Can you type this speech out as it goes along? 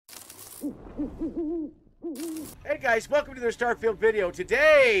Hey guys, welcome to the Starfield video.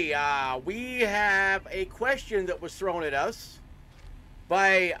 Today, we have a question that was thrown at us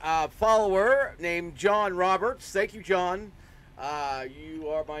by a follower named John Roberts. Thank you, John. You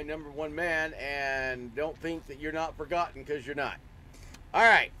are my #1 man, and don't think that you're not forgotten, because you're not. All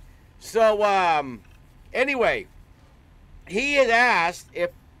right. So, anyway, he had asked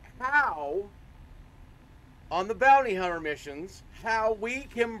how, on the bounty hunter missions, how we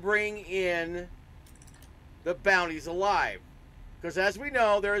can bring in the bounties alive. Because as we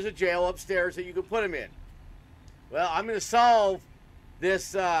know, there is a jail upstairs that you can put them in. Well, I'm going to solve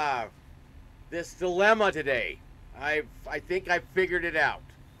this this dilemma today. I think I've figured it out.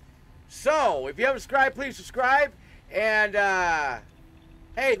 So, if you haven't subscribed, please subscribe. And,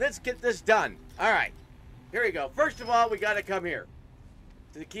 hey, let's get this done. All right. Here we go. First of all, we got to come here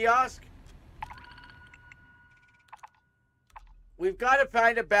to the kiosk. We've got to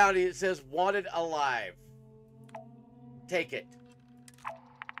find a bounty that says wanted alive. Take it.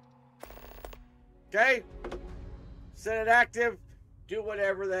 Okay? Set it active. Do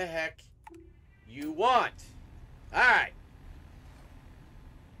whatever the heck you want. Alright.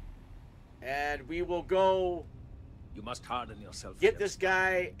 And we will go. You must harden yourself. Get this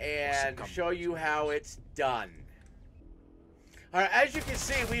guy and show you how it's done. Alright, as you can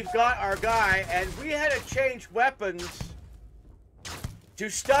see, we've got our guy, and we had to change weapons to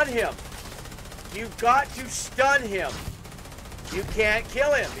stun him. You've got to stun him. You can't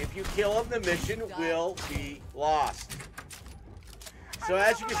kill him. If you kill him, the mission will be lost. So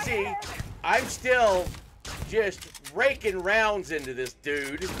as you can see, I'm still just raking rounds into this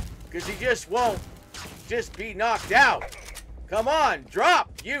dude because he just won't just be knocked out. Come on,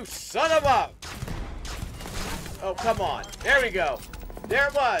 drop, you son of a... Oh, come on. There we go. There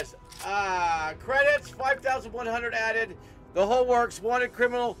it was. Credits, 5,100 added. The whole works. Wanted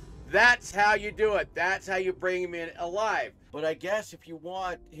criminal. That's how you do it. That's how you bring him in alive. But I guess if you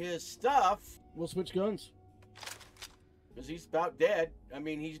want his stuff, we'll switch guns. Because he's about dead. I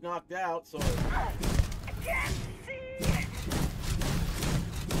mean, he's knocked out, so... Here!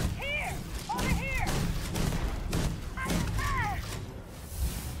 Over here!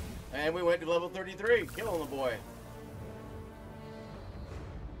 And we went to level 33, killing the boy.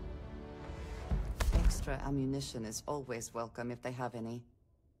 Extra ammunition is always welcome if they have any.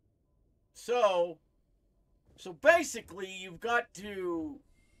 So basically, you've got to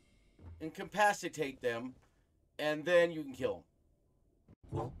incapacitate them, and then you can kill them.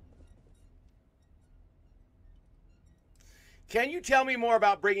 Well, can you tell me more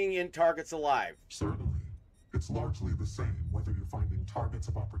about bringing in targets alive? certainly. It's largely the same, whether you're finding targets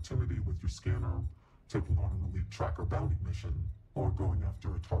of opportunity with your scanner, taking on an elite tracker bounty mission, or going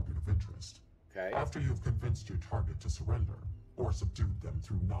after a target of interest. Okay. After you've convinced your target to surrender, or subdued them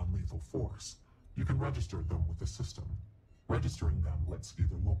through non-lethal force, you can register them with the system. Registering them lets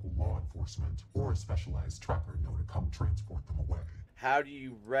either local law enforcement or a specialized tracker know to come transport them away. How do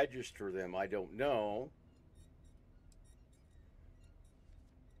you register them? I don't know.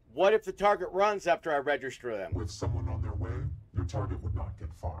 What if the target runs after I register them? With someone on their way, your target would not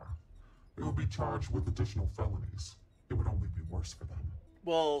get far. They would be charged with additional felonies. It would only be worse for them.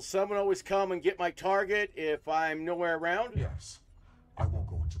 Will someone always come and get my target if I'm nowhere around? Yes. I won't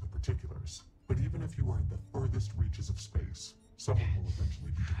go into the particulars, but even if you are in the furthest reaches of space, someone will eventually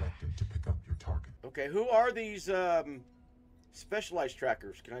be directed to pick up your target. Okay, who are these specialized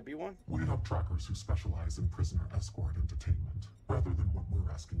trackers? Can I be one? We have trackers who specialize in prisoner escort and detainment, rather than what we're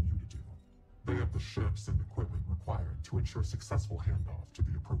asking you to do. They have the ships and equipment required to ensure successful handoff to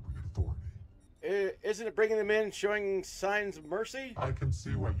the appropriate authority. Isn't it bringing them in showing signs of mercy? I can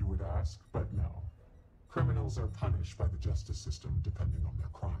see why you would ask, but no. Criminals are punished by the justice system depending on their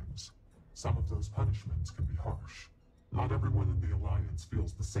crimes. Some of those punishments can be harsh. Not everyone in the Alliance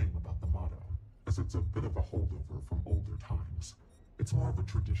feels the same about the motto, as it's a bit of a holdover from older times. It's more of a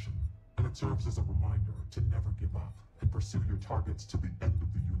tradition, and it serves as a reminder to never give up and pursue your targets to the end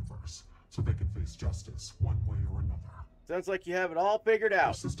of the universe, so they can face justice one way or another. Sounds like you have it all figured The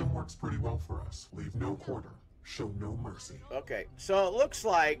out. system works pretty well for us. Leave no quarter, show no mercy. Okay, so it looks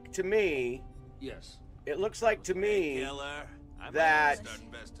like to me, Yes. that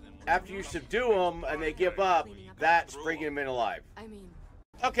after you subdue them and they give up, that's bringing them in alive. I mean...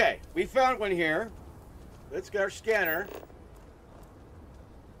 Okay, we found one here. Let's get our scanner.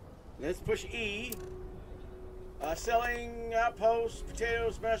 Let's push E. Selling outposts,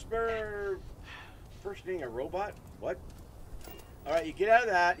 potatoes, smash burger. Impersonating a robot? What? Alright, you get out of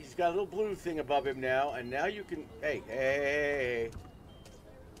that. He's got a little blue thing above him now, and now you can... Hey.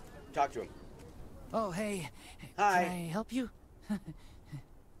 Talk to him. Oh, hey. Hi. Can I help you?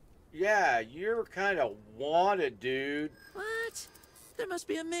 Yeah, you're kind of wanted, dude. What? There must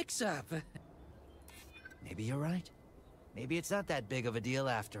be a mix-up. Maybe you're right. Maybe it's not that big of a deal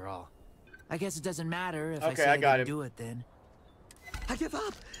after all. I guess it doesn't matter if I say I didn't do it then. I give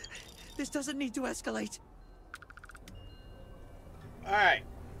up. This doesn't need to escalate. All right.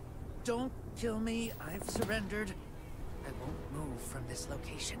 Don't kill me. I've surrendered. I won't move from this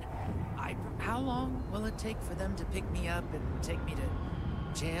location. How long will it take for them to pick me up and take me to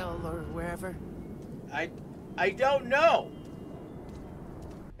jail or wherever? I don't know.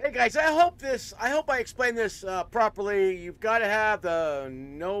 Hey guys, I hope I explained this properly. You've got to have the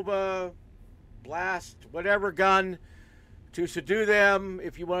Nova Blast, whatever gun to subdue them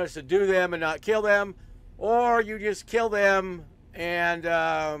if you want to subdue them and not kill them, or you just kill them and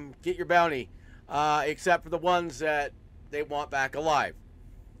get your bounty, except for the ones that they want back alive.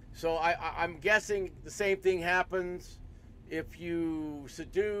 So I'm guessing the same thing happens if you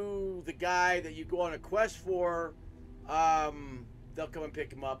subdue the guy that you go on a quest for. They'll come and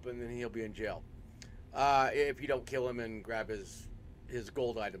pick him up, and then he'll be in jail if you don't kill him and grab his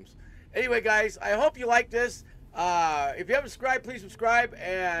gold items. Anyway, guys, I hope you like this. If you haven't subscribed, please subscribe.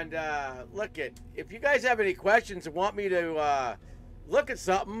 And look, if you guys have any questions and want me to look at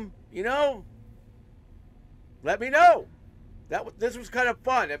something, you know, let me know. This was kind of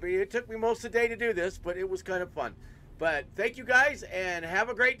fun. I mean, it took me most of the day to do this, but it was kind of fun. But thank you guys, and have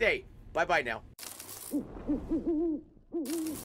a great day. Bye-bye now.